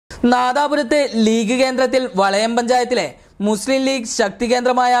നാദാപുരത്തെ league കേന്ദ്രത്തിൽ വളയം പഞ്ചായത്തിലെ മുസ്ലിം ലീഗ് ശക്തി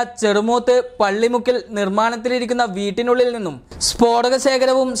കേന്ദ്രമായ ചെറുമൂത്ത് പള്ളിമുക്കിൽ നിർമ്മാണത്തിലിരിക്കുന്ന വീട്ടിനുള്ളിൽ നിന്നും സ്ഫോടക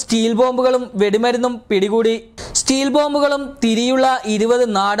ശേഖരവും സ്റ്റീൽ ബോംബുകളും വെടിമരുന്നും പിടികൂടി. സ്റ്റീൽ ബോംബുകളും തിരിയുള്ള 20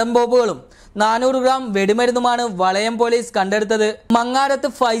 നാടൻ ബോംബുകളും 400 ഗ്രാം വെടിമരുന്നുമാണ് വളയം പോലീസ് കണ്ടെടുത്തത്.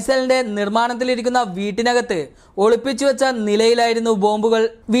 മങ്ങാരത്ത് ഫൈസലിന്റെ നിർമ്മാണത്തിലിരിക്കുന്ന വീട്ടിനകത്ത് ഒളിപ്പിച്ചു വെച്ച നിലയിലായിരുന്നു ബോംബുകൾ.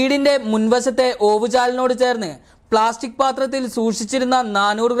 വീടിന്റെ മുൻവശത്തെ ഓവുചാലിനോട് ചേർന്ന് പ്ലാസ്റ്റിക് പാത്രത്തിൽ സൂക്ഷിച്ചിരുന്ന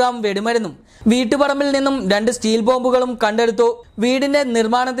 400 ഗ്രാം വെടിമരുന്നും വീട്ടുപറമ്പിൽ നിന്നും 2 സ്റ്റീൽ ബോംബുകളും കണ്ടെടുത്തു. വീടിന്റെ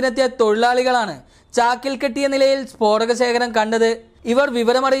നിർമ്മാണത്തിനെത്തിയ തൊഴിലാളികളാണ് ചാക്കിൽ കെട്ടിയ നിലയിൽ സ്ഫോടക ശേഖരം കണ്ടത്. ഇവർ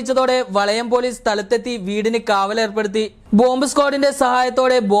വിവരമറിയിച്ചതോടെ വളയം പോലീസ് സ്ഥലത്തെത്തി വീടിന് കാവലേർപ്പെടുത്തി. ബോംബ് സ്ക്വാഡിന്റെ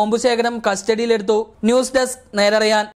സഹായത്തോടെ ബോംബ് ശേഖരം കസ്റ്റഡിയിലെടുത്തു. News desk, നേരറിയാൻ.